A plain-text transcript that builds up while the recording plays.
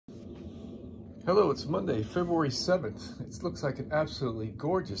Hello, it's Monday, February 7th. It looks like an absolutely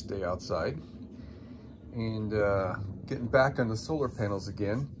gorgeous day outside. And getting back on the solar panels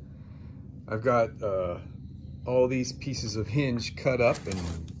again. I've got all these pieces of hinge cut up and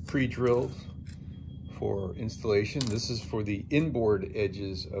pre-drilled for installation. This is for the inboard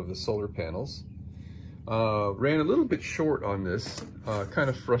edges of the solar panels. Ran a little bit short on this,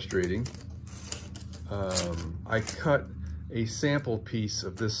 kind of frustrating. I cut a sample piece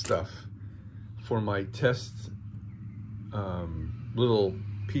of this stuff for my test little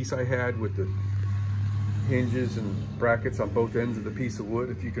piece I had with the hinges and brackets on both ends of the piece of wood,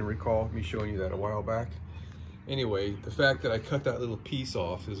 if you can recall me showing you that a while back. Anyway, the fact that I cut that little piece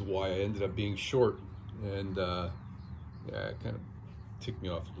off is why I ended up being short, and yeah, it kind of ticked me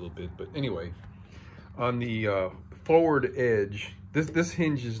off a little bit. But anyway, on the forward edge, this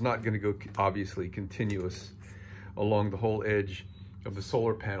hinge is not going to go obviously continuous along the whole edge of the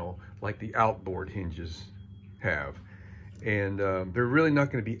solar panel like the outboard hinges have. And they're really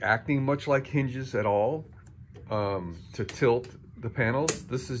not going to be acting much like hinges at all to tilt the panels.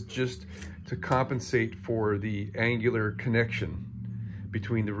 This is just to compensate for the angular connection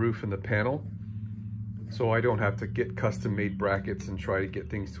between the roof and the panel, so I don't have to get custom made brackets and try to get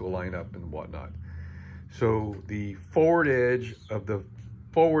things to align up and whatnot. So the forward edge of the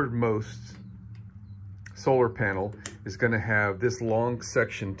forwardmost solar panel is going to have this long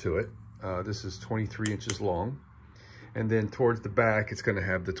section to it. This is 23 inches long. And then towards the back, it's going to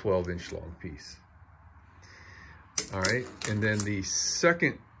have the 12-inch long piece. All right. And then the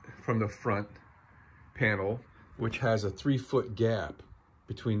second from the front panel, which has a 3-foot gap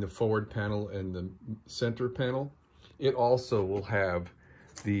between the forward panel and the center panel, it also will have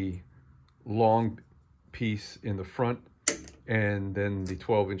the long piece in the front and then the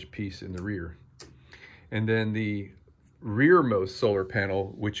 12-inch piece in the rear. And then the rearmost solar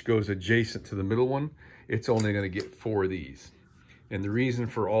panel, which goes adjacent to the middle one, it's only going to get 4 of these. And the reason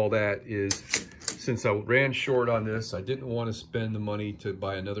for all that is, since I ran short on this, I didn't want to spend the money to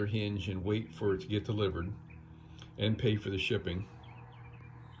buy another hinge and wait for it to get delivered and pay for the shipping.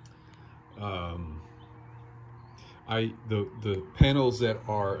 The panels that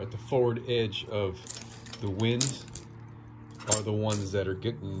are at the forward edge of the wind are the ones that are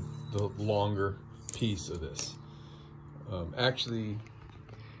getting the longer piece of this. Actually,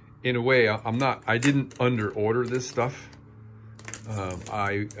 in a way, I didn't under order this stuff.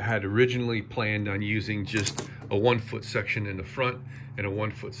 I had originally planned on using just a 1-foot section in the front and a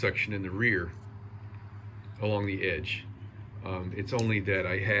 1-foot section in the rear along the edge. It's only that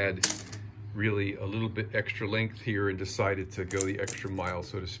I had really a little bit extra length here and decided to go the extra mile,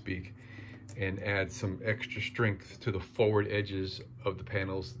 so to speak, and add some extra strength to the forward edges of the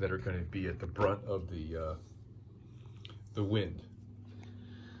panels that are going to be at the brunt of the wind.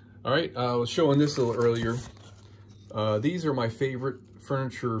 All right, I was showing this a little earlier. These are my favorite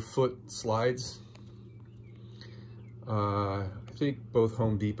furniture foot slides. I think both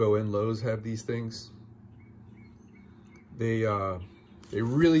Home Depot and Lowe's have these things. They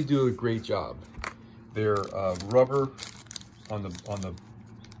really do a great job. They're rubber on the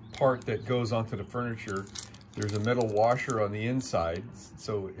part that goes onto the furniture. There's a metal washer on the inside,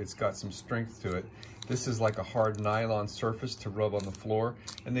 so it's got some strength to it. This is like a hard nylon surface to rub on the floor,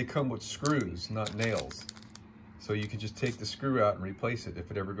 and they come with screws, not nails. So you can just take the screw out and replace it if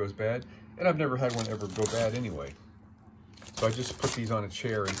it ever goes bad. And I've never had one ever go bad anyway. So I just put these on a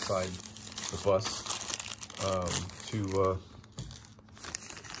chair inside the bus to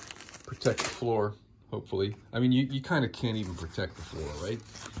protect the floor, hopefully. I mean, you kind of can't even protect the floor, right?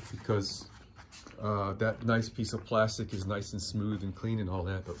 Because that nice piece of plastic is nice and smooth and clean and all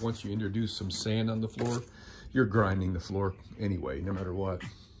that, but once you introduce some sand on the floor, you're grinding the floor anyway, no matter what.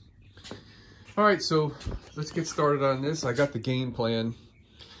 All right, so let's get started on this. I got the game plan.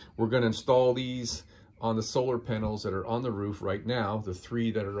 We're going to install these on the solar panels that are on the roof right now, the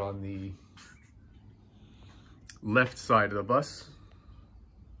 3 that are on the left side of the bus.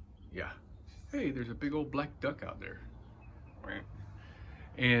 Yeah. Hey, there's a big old black duck out there.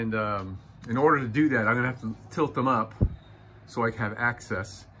 And in order to do that, I'm gonna have to tilt them up so I can have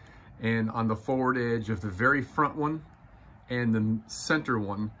access. And on the forward edge of the very front one and the center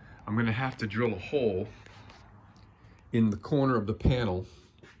one, I'm gonna have to drill a hole in the corner of the panel.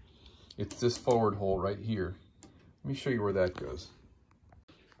 It's this forward hole right here. Let me show you where that goes.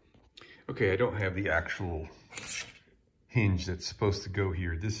 Okay, I don't have the actual hinge that's supposed to go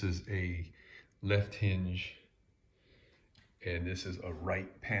here. This is a left hinge, and this is a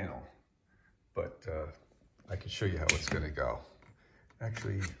right panel. But I can show you how it's going to go.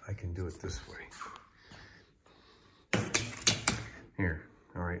 Actually, I can do it this way. Here,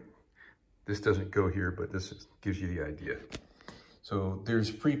 all right. This doesn't go here, but this gives you the idea. So there's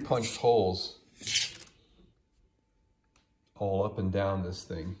pre-punched holes all up and down this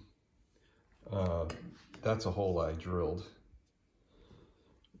thing. That's a hole I drilled.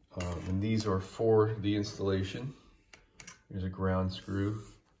 And these are for the installation. There's a ground screw.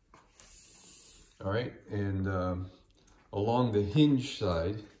 All right, and along the hinge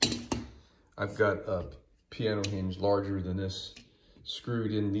side, I've got a piano hinge larger than this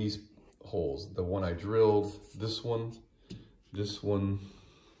screwed in these holes. The one I drilled, this one, I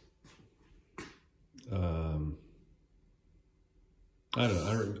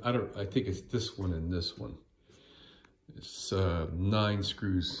think it's this one and this one. It's 9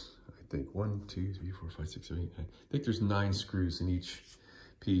 screws, I think. 1, 2, 3, 4, 5, 6, 7, 8, 9. I think there's 9 screws in each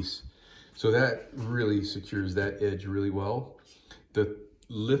piece. So that really secures that edge really well. The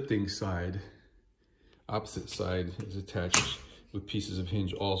lifting side, opposite side, is attached with pieces of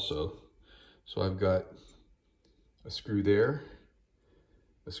hinge also. So I've got a screw there,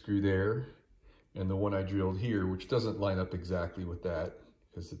 and the one I drilled here, which doesn't line up exactly with that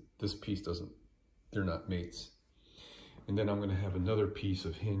because this piece doesn't, they're not mates. And then I'm going to have another piece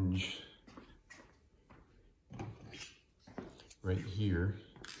of hinge right here,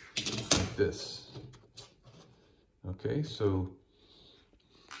 like this. Okay, so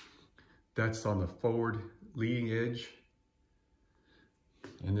that's on the forward leading edge,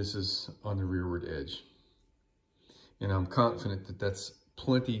 and this is on the rearward edge. And I'm confident that that's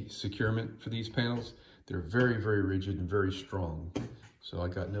plenty securement for these panels. They're very, very rigid and very strong. So I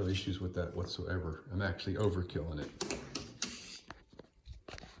got no issues with that whatsoever. I'm actually overkilling it.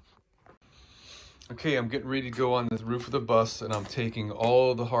 Okay, I'm getting ready to go on the roof of the bus, and I'm taking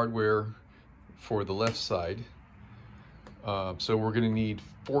all the hardware for the left side. So we're gonna need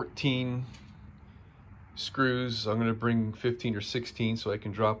 14 screws. I'm gonna bring 15 or 16 so I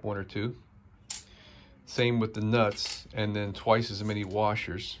can drop 1 or 2. Same with the nuts, and then twice as many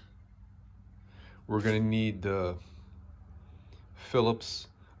washers. We're gonna need the Phillips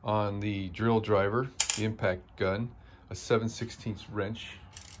on the drill driver, the impact gun, a 7/16 wrench.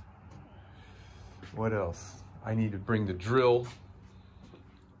 What else? I need to bring the drill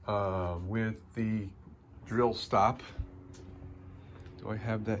with the drill stop. Do I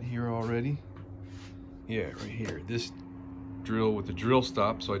have that here already? Yeah, right here. This drill with the drill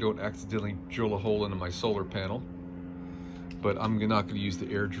stop so I don't accidentally drill a hole into my solar panel. But I'm not going to use the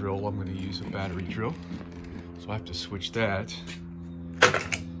air drill. I'm going to use a battery drill. So I have to switch that.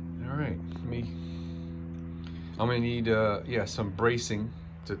 All right, I'm going to need yeah, some bracing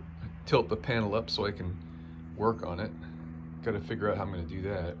to tilt the panel up so I can work on it. Got to figure out how I'm going to do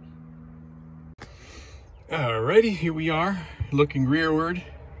that. Alrighty, here we are, looking rearward,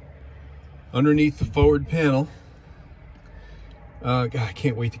 underneath the forward panel. God, I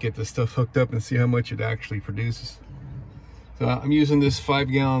can't wait to get this stuff hooked up and see how much it actually produces. So I'm using this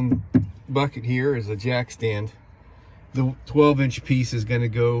 5-gallon bucket here as a jack stand. The 12-inch piece is going to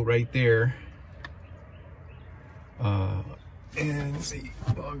go right there. And the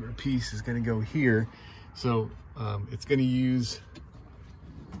longer piece is going to go here. So it's going to use,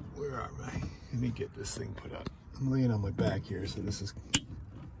 where am I? Let me get this thing put up. I'm laying on my back here, so this is,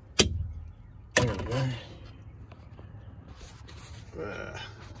 there we go.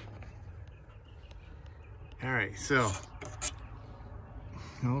 All right, so,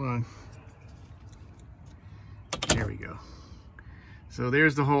 hold on. There we go. So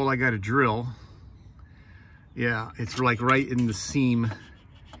there's the hole I got to drill. Yeah, it's like right in the seam.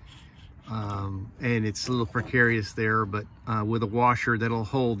 And it's a little precarious there, but with a washer that'll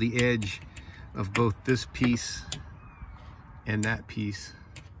hold the edge of both this piece and that piece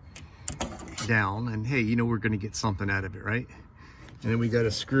down. And hey, you know we're going to get something out of it, right? And then we got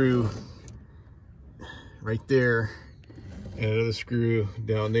a screw right there and another screw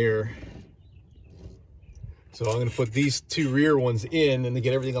down there. So I'm going to put these 2 rear ones in and to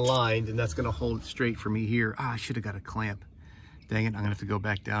get everything aligned, and that's going to hold it straight for me here. Ah, I should have got a clamp. Dang it, I'm going to have to go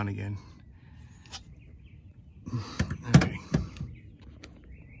back down again. Okay.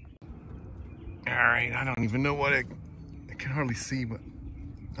 All right, I don't even know what I can hardly see what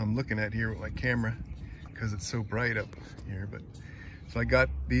I'm looking at here with my camera because it's so bright up here. But so I got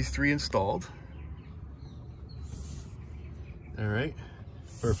these 3 installed. All right,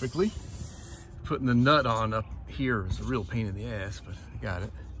 perfectly. Putting the nut on up here is a real pain in the ass, but I got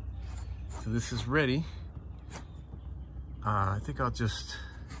it. So this is ready. I think I'll just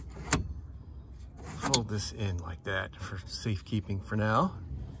fold this in like that for safekeeping for now.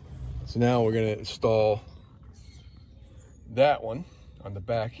 So now we're gonna install that one on the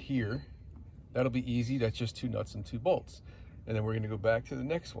back here. That'll be easy. That's just 2 nuts and 2 bolts. and then we're going to go back to the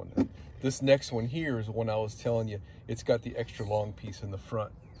next one. This next one here is the one I was telling you. It's got the extra long piece in the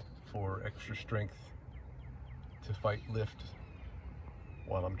front for extra strength to fight lift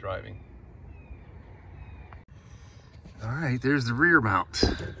while I'm driving. All right, there's the rear mount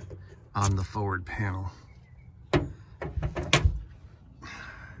on the forward panel. All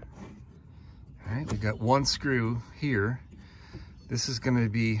right, we got one screw here. This is going to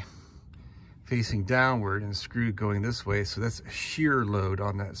be facing downward and the screw going this way, so that's a shear load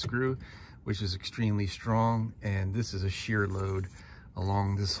on that screw, which is extremely strong, and this is a shear load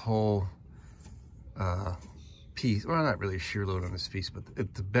along this whole piece. Well, not really a shear load on this piece, but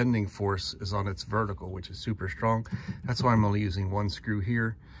the bending force is on its vertical, which is super strong. That's why I'm only using one screw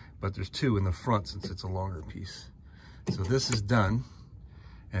here, but there's two in the front since it's a longer piece. So this is done,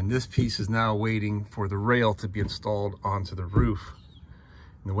 and this piece is now waiting for the rail to be installed onto the roof.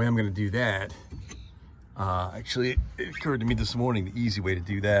 And the way I'm going to do that, actually, it occurred to me this morning, the easy way to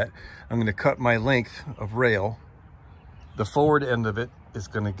do that, I'm going to cut my length of rail. The forward end of it is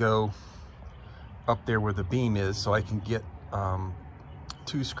going to go up there where the beam is, so I can get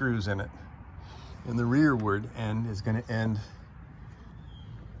 2 screws in it. And the rearward end is going to end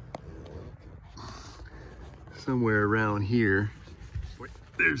somewhere around here.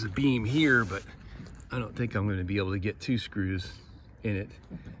 There's a beam here, but I don't think I'm going to be able to get 2 screws in it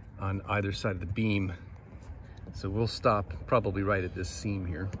on either side of the beam. So we'll stop probably right at this seam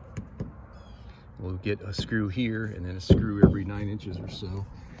here. We'll get a screw here and then a screw every 9 inches or so.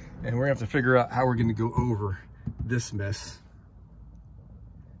 And we're gonna have to figure out how we're gonna go over this mess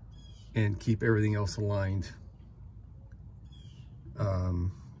and keep everything else aligned.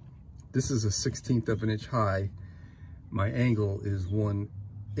 This is a 1/16 of an inch high. My angle is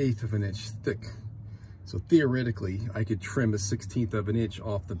 1/8 of an inch thick. So theoretically, I could trim a 1/16 of an inch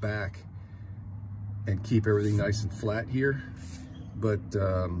off the back and keep everything nice and flat here. But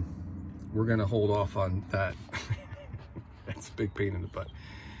we're gonna hold off on that. That's a big pain in the butt.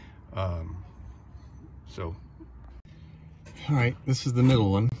 All right, this is the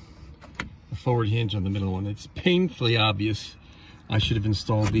middle one. The forward hinge on the middle one. It's painfully obvious I should have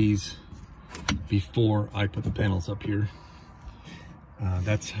installed these before I put the panels up here.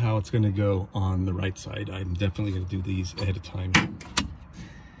 That's how it's going to go on the right side. I'm definitely going to do these ahead of time.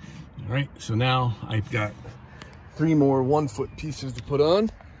 All right, so now I've got 3 more 1-foot pieces to put on,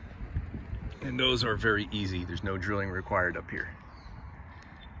 and those are very easy. There's no drilling required up here.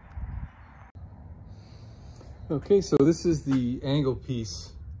 Okay, so this is the angle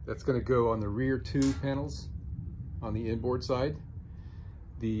piece that's going to go on the rear 2 panels on the inboard side.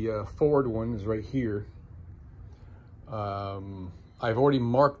 The forward one is right here. I've already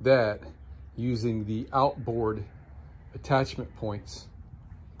marked that using the outboard attachment points,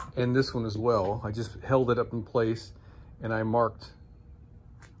 and this one as well. I just held it up in place and I marked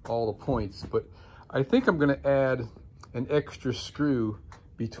all the points, but I think I'm going to add an extra screw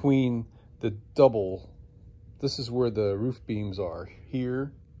between the double. This is where the roof beams are,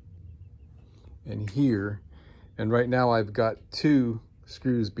 here and here, and right now I've got 2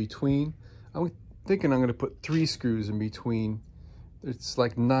 screws between. I'm thinking I'm going to put 3 screws in between. It's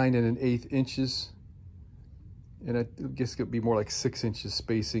like 9 1/8 inches, and I guess it could be more like 6 inches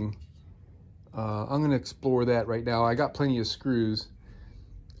spacing. I'm going to explore that right now. I got plenty of screws.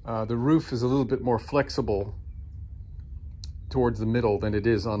 The roof is a little bit more flexible towards the middle than it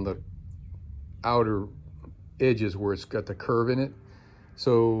is on the outer edges where it's got the curve in it.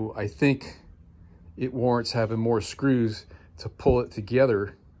 So I think it warrants having more screws to pull it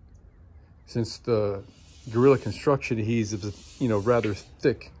together, since the Gorilla Construction adhesive is, you know, rather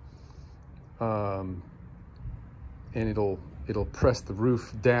thick, and it'll press the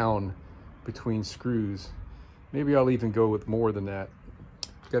roof down between screws. Maybe I'll even go with more than that.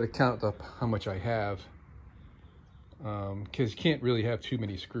 Got to count up how much I have, because you can't really have too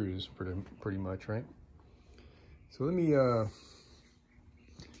many screws, pretty much, right? So let me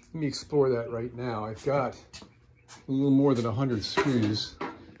explore that right now. I've got a little more than 100 screws.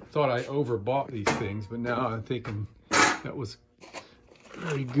 Thought I overbought these things, but now I'm thinking that was a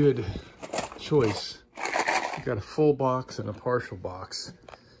very good choice. I've got a full box and a partial box.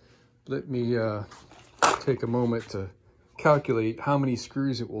 Let me take a moment to calculate how many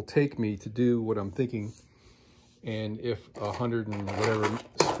screws it will take me to do what I'm thinking, and if 100 and whatever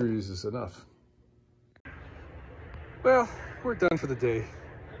screws is enough. Well, we're done for the day.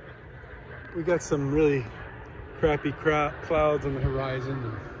 We got some really crappy clouds on the horizon,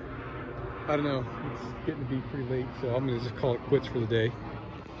 and I don't know, it's getting to be pretty late, so I'm gonna just call it quits for the day.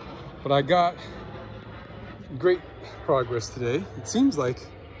 But I got great progress today. It seems like,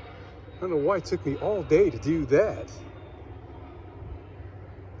 I don't know why it took me all day to do that.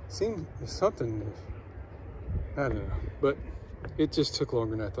 Seemed something, I don't know, but it just took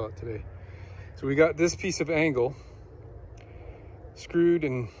longer than I thought today. So we got this piece of angle screwed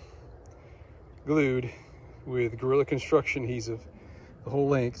and glued with Gorilla Construction adhesive, the whole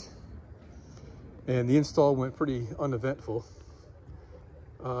length. And the install went pretty uneventful.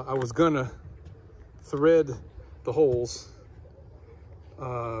 I was gonna thread the holes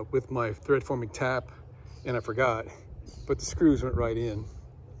with my thread forming tap, and I forgot, but the screws went right in.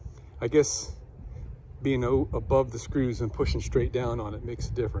 I guess being above the screws and pushing straight down on it makes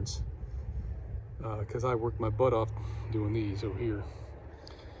a difference, because I worked my butt off doing these over here.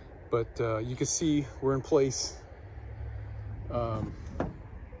 But you can see we're in place.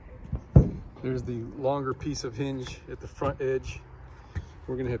 There's the longer piece of hinge at the front edge.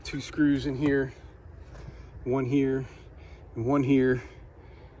 We're gonna have 2 screws in here, one here and one here,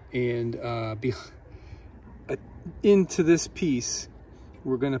 and into this piece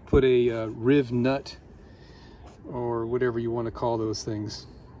we're gonna put a riv nut, or whatever you want to call those things.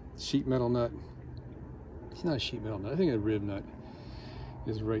 Sheet metal nut. It's not a sheet metal nut, I think a riv nut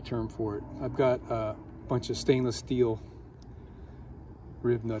is the right term for it. I've got a bunch of stainless steel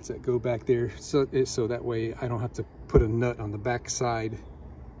rib nuts that go back there, so that way I don't have to put a nut on the back side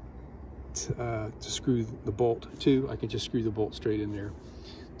to screw the bolt to. I can just screw the bolt straight in there.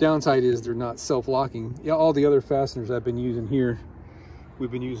 Downside is they're not self-locking. Yeah, all the other fasteners I've been using here,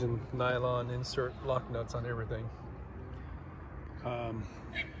 we've been using nylon insert lock nuts on everything,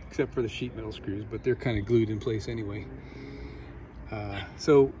 except for the sheet metal screws, but they're kind of glued in place anyway.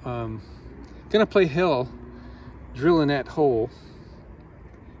 Gonna play hell drilling that hole,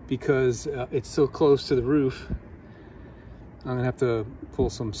 because it's so close to the roof. I'm gonna have to pull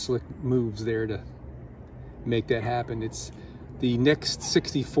some slick moves there to make that happen. It's the next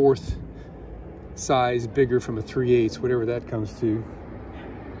 64th size bigger from a 3/8, whatever that comes to,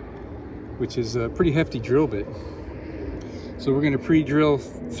 which is a pretty hefty drill bit. So we're gonna pre-drill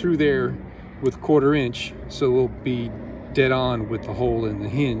through there with 1/4 inch, so we'll be dead on with the hole in the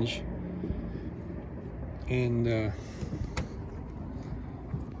hinge. And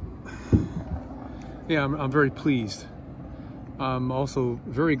yeah, I'm very pleased. I'm also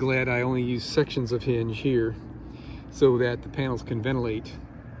very glad I only use sections of hinge here so that the panels can ventilate.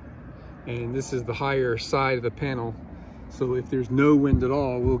 And this is the higher side of the panel, so if there's no wind at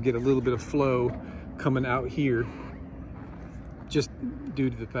all, we'll get a little bit of flow coming out here, just due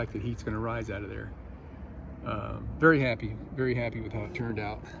to the fact that heat's going to rise out of there. Very happy with how it turned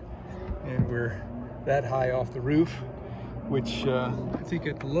out. And we're that high off the roof, which I think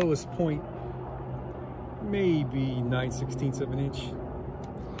at the lowest point maybe 9/16 of an inch,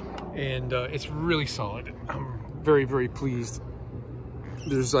 and it's really solid. I'm very pleased.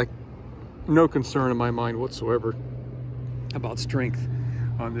 There's like no concern in my mind whatsoever about strength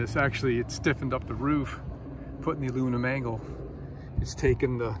on this. Actually, it stiffened up the roof, putting the aluminum angle. It's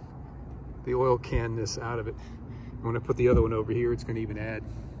taken the oil canness out of it. And when I put the other one over here, it's going to even add.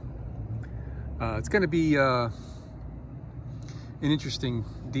 It's going to be an interesting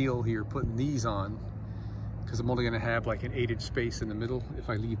deal here putting these on, because I'm only going to have like an 8-inch space in the middle if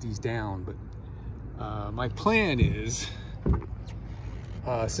I leave these down. But my plan is,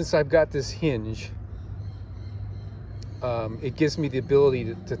 since I've got this hinge, it gives me the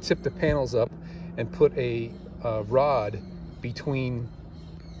ability to tip the panels up and put a rod between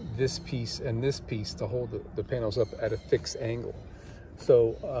this piece and this piece to hold the panels up at a fixed angle.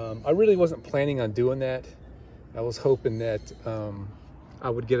 So I really wasn't planning on doing that. I was hoping that I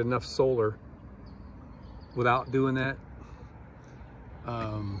would get enough solar without doing that.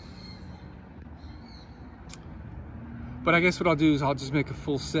 But I guess what I'll do is I'll just make a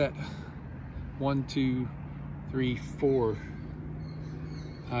full set. 1, 2, 3, 4.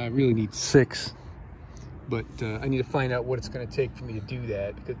 I really need 6, but I need to find out what it's going to take for me to do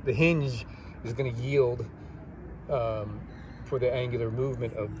that, because the hinge is going to yield for the angular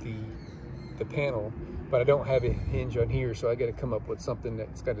movement of the panel, but I don't have a hinge on here, so I got to come up with something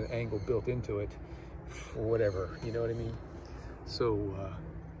that's got an angle built into it for whatever, you know what I mean? So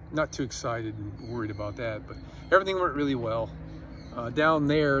not too excited and worried about that, but everything went really well. Down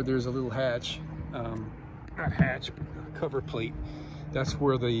there's a little hatch, not hatch, but cover plate. That's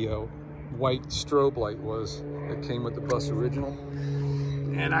where the white strobe light was that came with the bus original.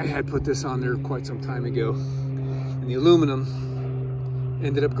 And I had put this on there quite some time ago. And the aluminum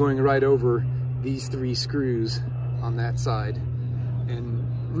ended up going right over these 3 screws on that side and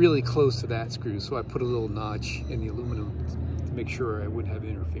really close to that screw. So I put a little notch in the aluminum to make sure I wouldn't have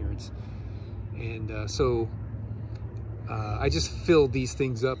interference. And I just filled these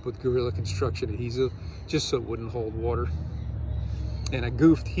things up with Gorilla Construction adhesive just so it wouldn't hold water. and I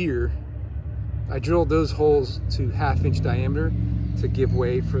goofed here. I drilled those holes to 1/2 inch diameter to give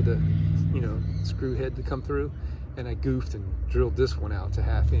way for the, screw head to come through. And I goofed and drilled this one out to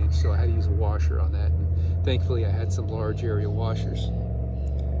 1/2 inch, so I had to use a washer on that. And thankfully, I had some large area washers.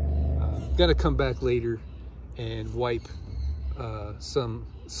 Gonna come back later and wipe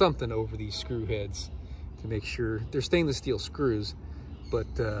something over these screw heads to make sure they're stainless steel screws, but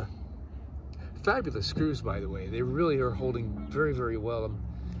fabulous screws, by the way. They really are holding very, very well. I'm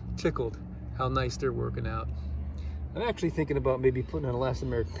tickled how nice they're working out. I'm actually thinking about maybe putting an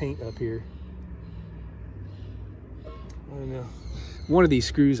elastomeric paint up here. I don't know. One of these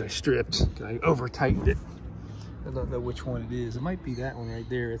screws I stripped. I over tightened it. I don't know which one it is. It might be that one right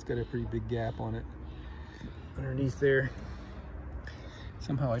there. It's got a pretty big gap on it underneath there.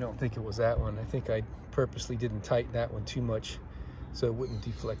 Somehow I don't think it was that one. I think I purposely didn't tighten that one too much so it wouldn't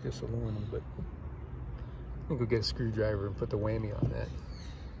deflect this aluminum, but I think we'll get a screwdriver and put the whammy on that.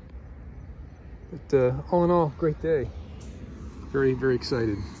 But all in all, great day. Very, very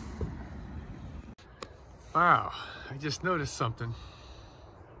excited. Wow, I just noticed something.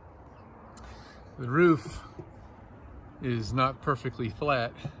 The roof is not perfectly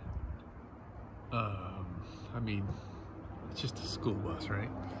flat. I mean, it's just a school bus, right?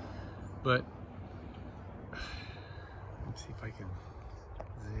 But let's see if I can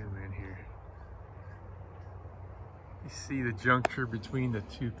zoom in here. You see the juncture between the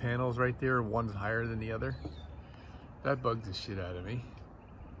two panels right there? One's higher than the other. That bugged the shit out of me.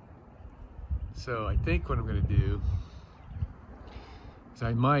 So I think what I'm gonna do is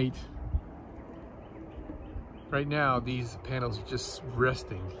I might, right now these panels are just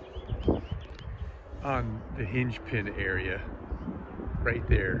resting on the hinge pin area right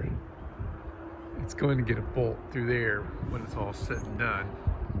there. It's going to get a bolt through there when it's all said and done.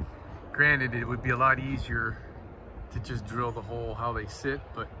 Granted, it would be a lot easier to just drill the hole how they sit,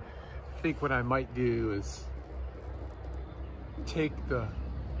 but I think what I might do is take the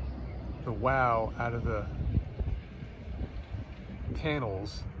wow out of the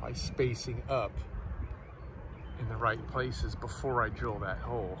panels by spacing up in the right places before I drill that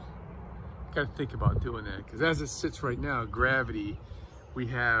hole. Got to think about doing that, because as it sits right now, gravity, we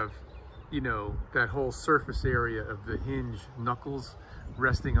have, that whole surface area of the hinge knuckles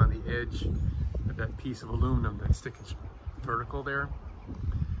resting on the edge of that piece of aluminum that's sticking vertical there.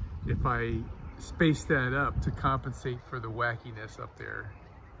 If I space that up to compensate for the wackiness up there,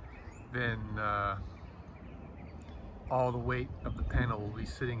 then all the weight of the panel will be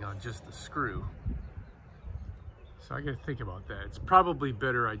sitting on just the screw. So I got to think about that. It's probably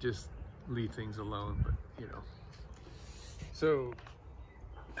better I just leave things alone, but So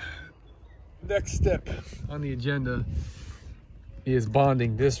next step on the agenda is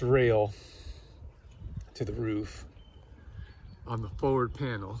bonding this rail to the roof on the forward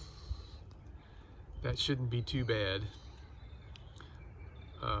panel. That shouldn't be too bad.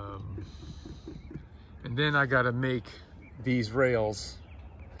 And then I got to make these rails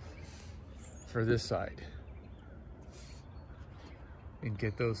for this side and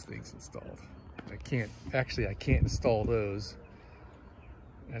get those things installed. I can't install those.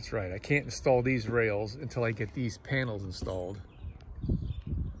 That's right, I can't install these rails until I get these panels installed,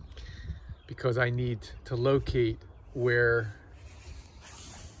 because I need to locate where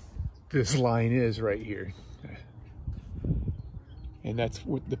this line is right here. And that's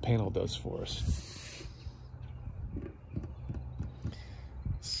what the panel does for us.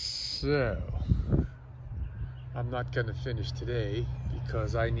 So, I'm not gonna finish today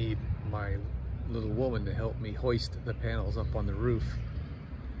because I need my little woman to help me hoist the panels up on the roof.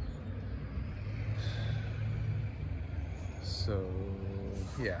 So,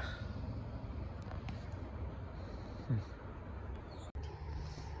 yeah.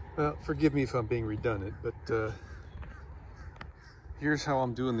 Well, forgive me if I'm being redundant, but here's how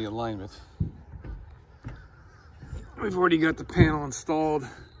I'm doing the alignment. We've already got the panel installed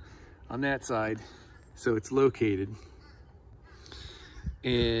on that side, so it's located.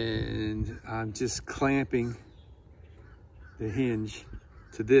 And I'm just clamping the hinge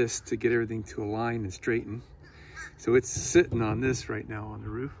to this to get everything to align and straighten. So it's sitting on this right now on the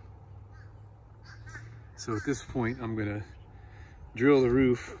roof. So at this point, I'm gonna drill the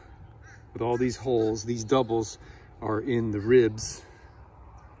roof with all these holes. These doubles are in the ribs.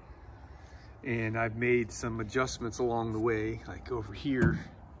 And I've made some adjustments along the way, like over here.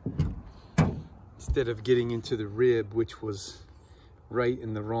 Instead of getting into the rib, which was right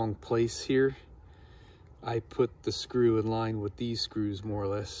in the wrong place here, I put the screw in line with these screws more or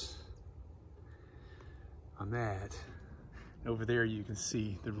less on that. Over there you can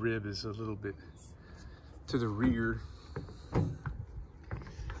see the rib is a little bit to the rear.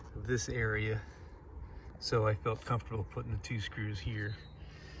 this area, so I felt comfortable putting the 2 screws here.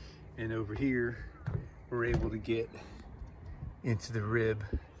 And over here, we're able to get into the rib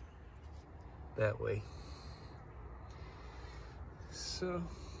that way. So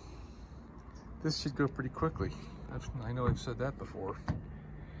this should go pretty quickly. I know I've said that before.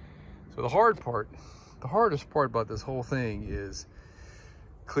 So the hardest part about this whole thing is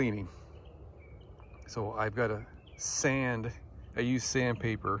cleaning. So I've got to sand, I use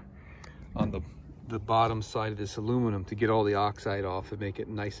sandpaper on the bottom side of this aluminum to get all the oxide off and make it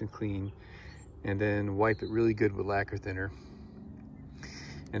nice and clean, and then wipe it really good with lacquer thinner.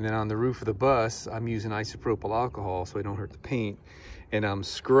 And then on the roof of the bus, I'm using isopropyl alcohol so I don't hurt the paint, and I'm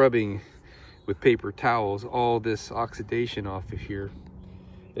scrubbing with paper towels all this oxidation off of here.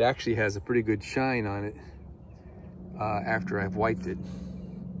 It actually has a pretty good shine on it after I've wiped it.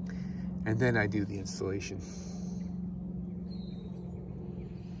 And then I do the installation.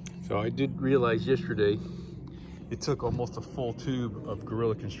 So I did realize yesterday it took almost a full tube of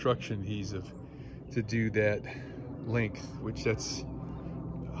Gorilla Construction adhesive to do that length, which that's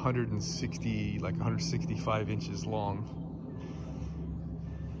 165 inches long.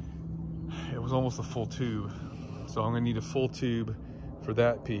 It was almost a full tube. So I'm gonna need a full tube for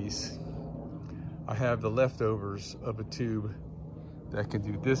that piece. I have the leftovers of a tube that can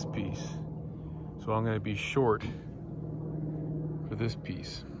do this piece. So I'm gonna be short for this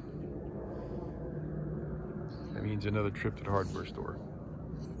piece. That means another trip to the hardware store.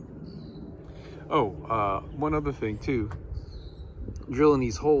 Oh, one other thing too. Drilling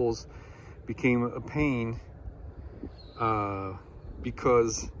these holes became a pain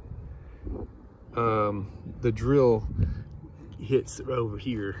because the drill hits over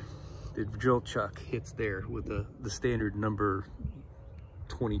here. The drill chuck hits there with the standard number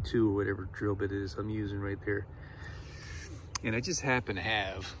 22 or whatever drill bit it is I'm using right there. And I just happen to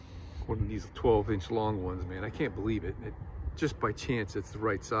have one of these 12-inch long ones, man. I can't believe it. Just by chance, it's the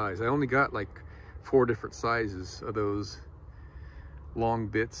right size. I only got like 4 different sizes of those long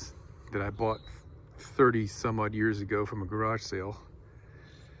bits that I bought 30 some odd years ago from a garage sale.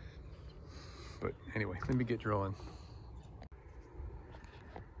 But anyway, let me get drilling.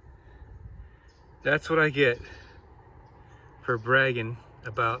 That's what I get for bragging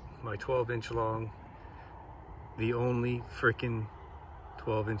about my 12-inch long, the only frickin'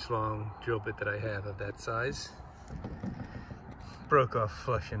 12-inch long drill bit that I have of that size. Broke off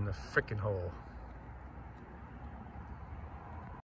flush in the frickin' hole.